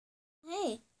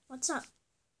What's up?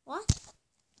 What?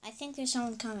 I think there's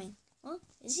someone coming. Well,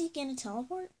 is he gonna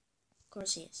teleport? Of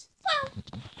course he is. Well,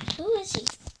 who is he?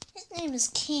 His name is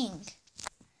King.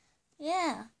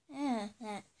 Yeah,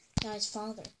 that guy's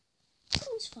father.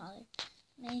 Whose father?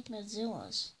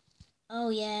 Zilla's.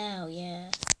 Oh yeah.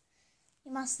 You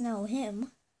must know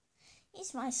him.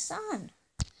 He's my son.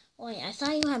 Wait, I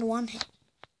thought you had one head.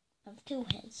 I have two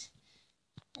heads.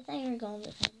 I thought you were going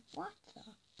with him. What the?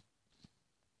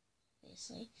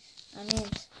 Obviously. I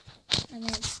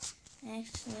meant,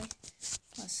 actually,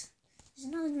 plus, there's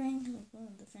another dragon to the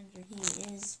defender he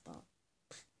is, but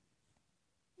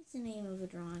it's the name of a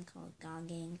drawing called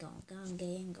Gange.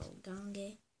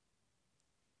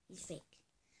 He's fake.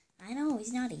 I know,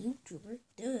 he's not a YouTuber.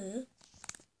 Duh.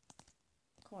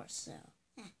 Of course so.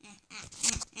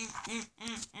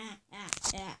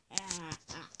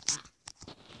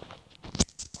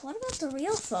 What about the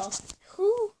real foe?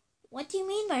 Who? What do you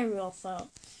mean by real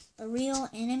foe? The real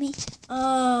enemy?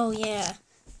 Oh, yeah.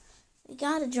 We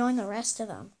gotta join the rest of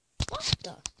them. What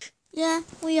the? Yeah,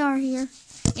 we are here.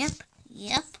 Yep.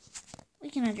 We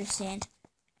can understand.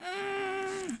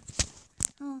 Oh,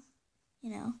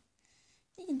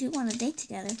 we can do one a date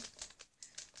together.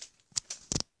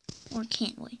 Or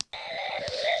can't we?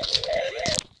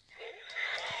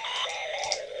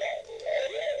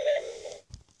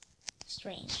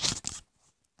 Strange.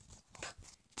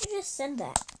 You just said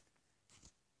that.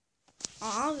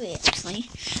 Obviously.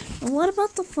 But what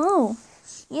about the foe?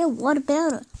 Yeah, what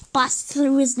about it? Bust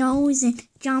through his nose and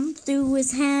jump through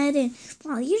his head and...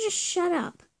 Well, you just shut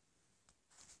up.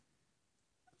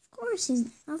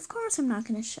 Of course I'm not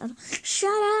gonna shut up.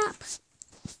 Shut up!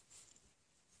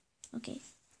 Okay.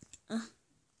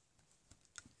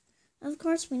 Of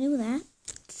course we knew that.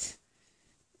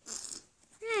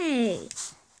 Hey!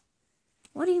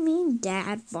 What do you mean,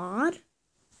 Dad bod?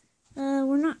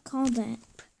 We're not called that.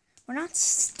 We're not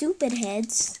stupid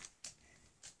heads.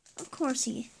 Of course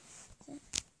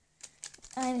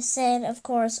I said, of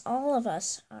course, all of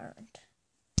us aren't.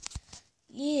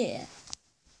 Yeah.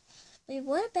 Wait,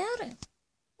 what about him?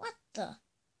 What the?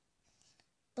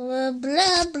 Blah,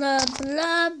 blah, blah,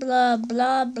 blah, blah,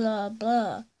 blah, blah,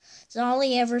 blah. That's all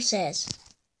he ever says.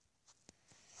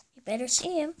 You better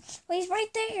see him. Well, he's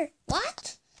right there.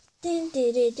 What? Can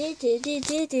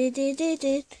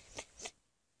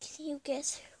you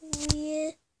guess who he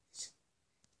is?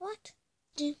 What?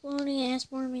 Wormy ass.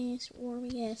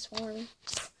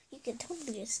 You can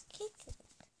totally just kick it.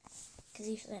 Because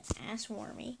he said ass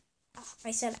wormy.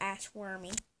 I said ass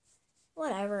wormy.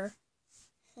 Whatever.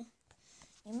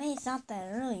 You may have thought that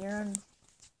earlier on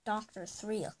Dr.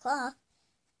 3 o'clock.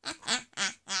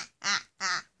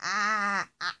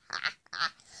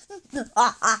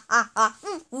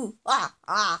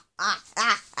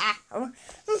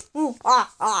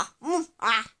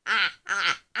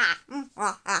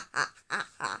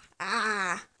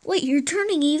 Wait, you're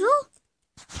turning evil?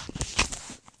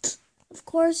 Of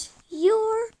course,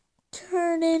 you're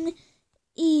turning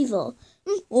evil.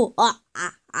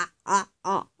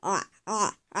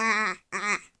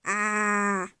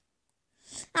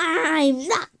 I'm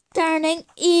not turning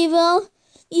evil.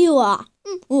 You are.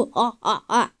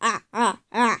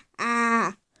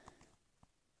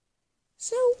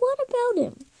 So what about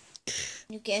him?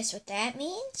 You guess what that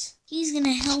means? He's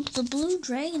gonna help the blue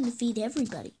dragon defeat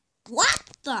everybody. What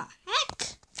the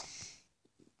heck?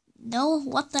 No,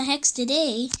 what the heck's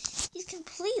today? He's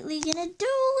completely gonna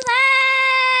do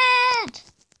that!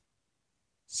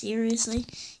 Seriously?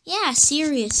 Yeah,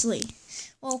 seriously.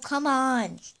 Oh, come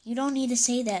on. You don't need to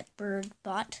say that, bird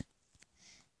butt.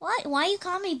 What? Why you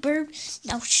call me bird?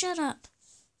 No, shut up.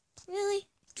 Really?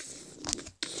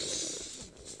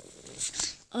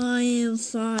 I am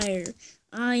fire.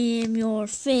 I am your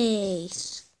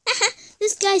face.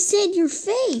 This guy said your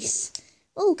face.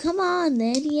 Oh, come on,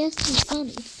 then. He has to be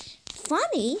funny.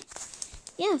 Funny?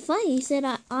 Yeah, funny. He said,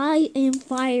 I am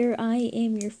fire. I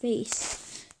am your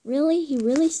face. Really? He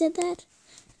really said that?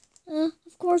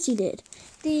 Of course he did.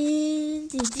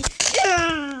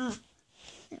 Now,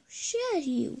 shut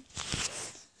you.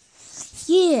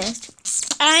 Yes.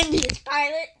 I'm his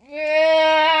pilot.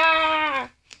 Yeah.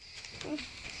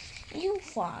 You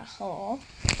farthole.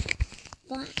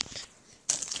 What?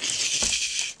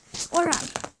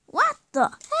 Alright. What the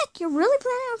heck? You're really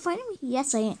planning on fighting me?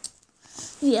 Yes, I am.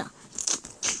 Yeah.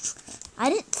 I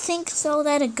didn't think so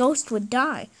that a ghost would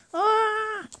die.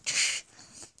 Ah!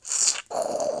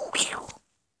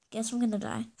 Guess I'm gonna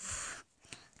die.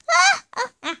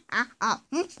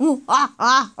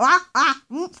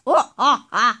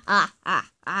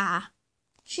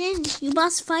 Shin, you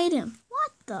must fight him.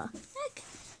 What the heck?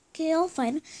 Okay, I'll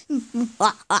fight him.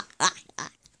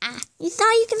 You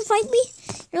thought you can fight me?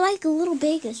 You're like a little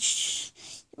bag of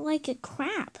you're like a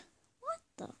crab. What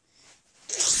the?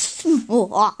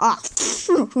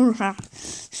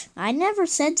 I never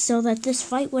said so that this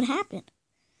fight would happen.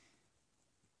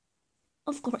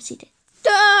 Of course he did.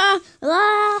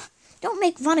 Don't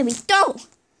make fun of me.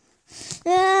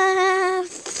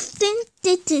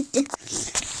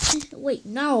 Wait,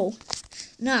 no.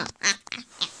 No.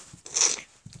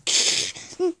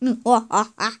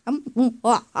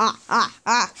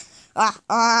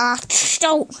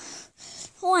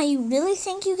 Why, you really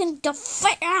think you can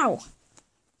defeat? Ow!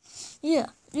 Yeah.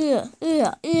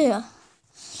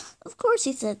 Of course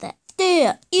he said that.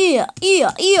 Yeah.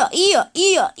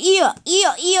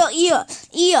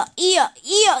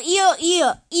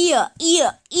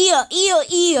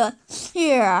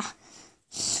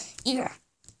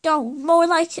 Don't more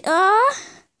like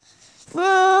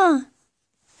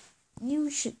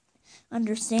you should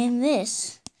understand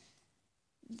this.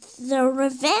 The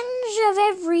revenge of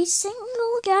every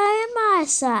single guy on my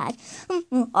side.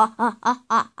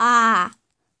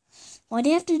 Why do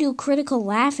you have to do critical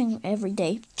laughing every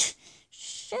day?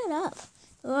 Shut up.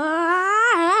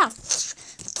 No,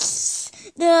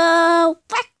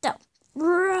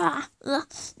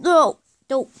 no.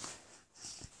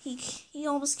 He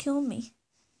almost killed me.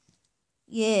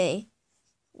 Yay.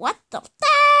 What the?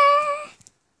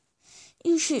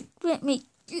 You should let me.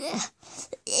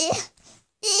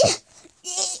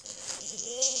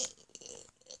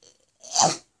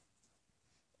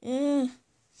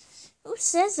 Who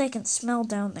says I can smell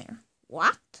down there?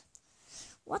 What?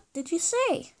 What did you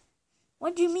say?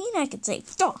 What do you mean I could say?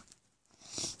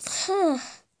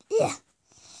 Yeah.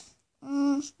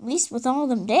 At least with all of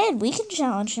them dead, we can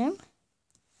challenge him.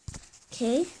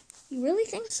 Okay. You really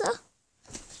think so?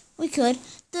 We could.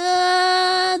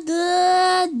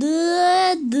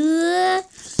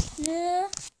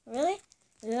 Really?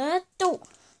 We're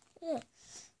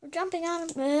jumping on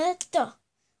him.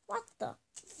 What the?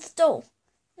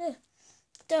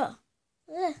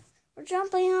 We're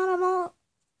jumping on him all.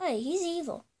 Hey, he's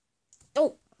evil.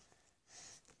 All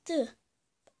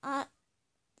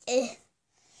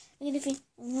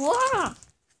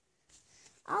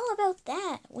about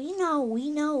that. We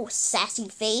know, sassy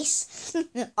face.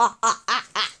 Yeah.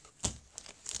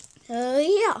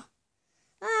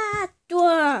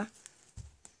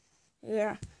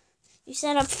 Yeah. You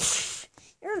said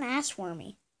you're an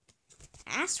asswormy.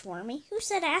 Asswormy? Who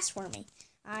said asswormy?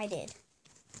 I did.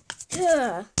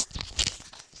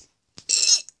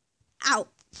 Ow.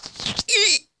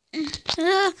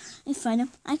 I can find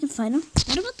him.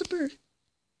 What about the bird?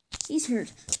 He's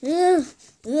hurt. We're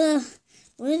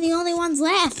the only ones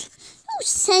left. Who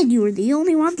said you were the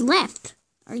only ones left?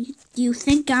 Do you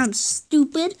think I'm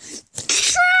stupid?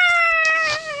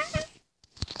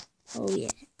 Oh yeah.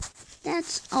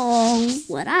 That's all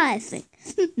what I think.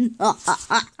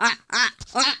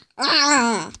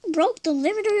 Broke the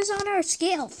limiters on our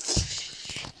scale.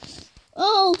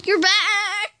 Oh, you're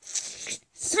back!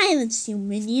 Silence, you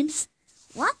minion.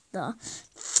 What the?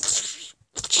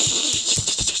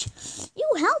 You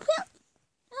help him?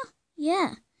 Oh,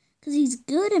 yeah, because he's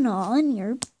good and all, and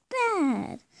you're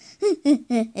bad. Do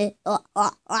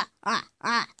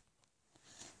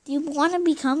you want to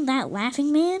become that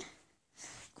laughing man?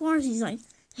 Of course, he's like,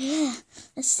 yeah,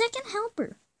 a second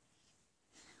helper.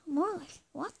 More like,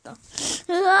 what the?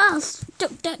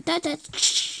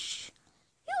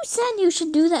 You said you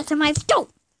should do that to my...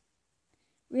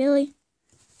 Really?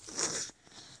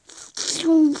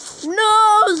 No,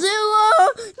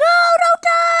 Zilla! No, don't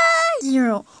die!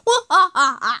 Zero.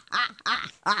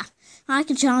 I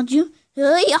can challenge you.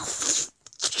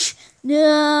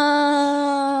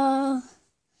 No.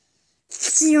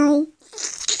 Zero.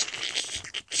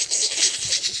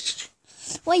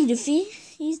 What,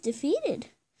 he's defeated.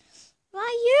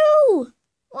 By you.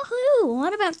 Woohoo.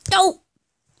 What about...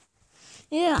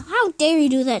 Yeah, how dare you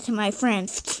do that to my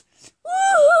friends?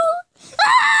 Woohoo!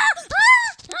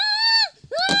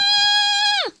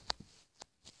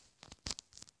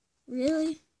 Really?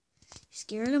 You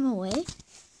scared him away?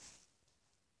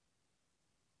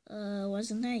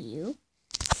 Wasn't that you?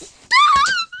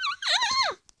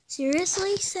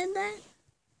 Seriously said that?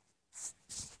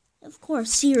 Of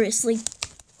course, seriously.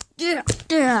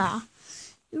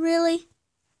 Really?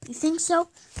 You think so?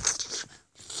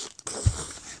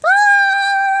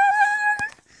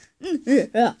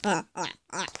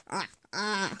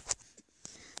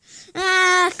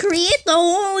 Create the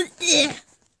whole...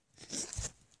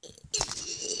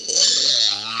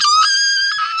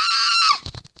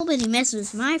 Nobody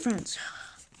messes with my friends.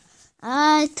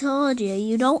 I told you,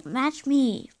 you don't match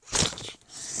me.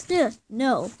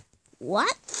 No.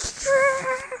 What?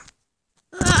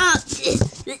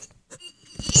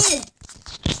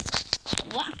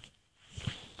 What?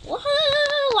 What?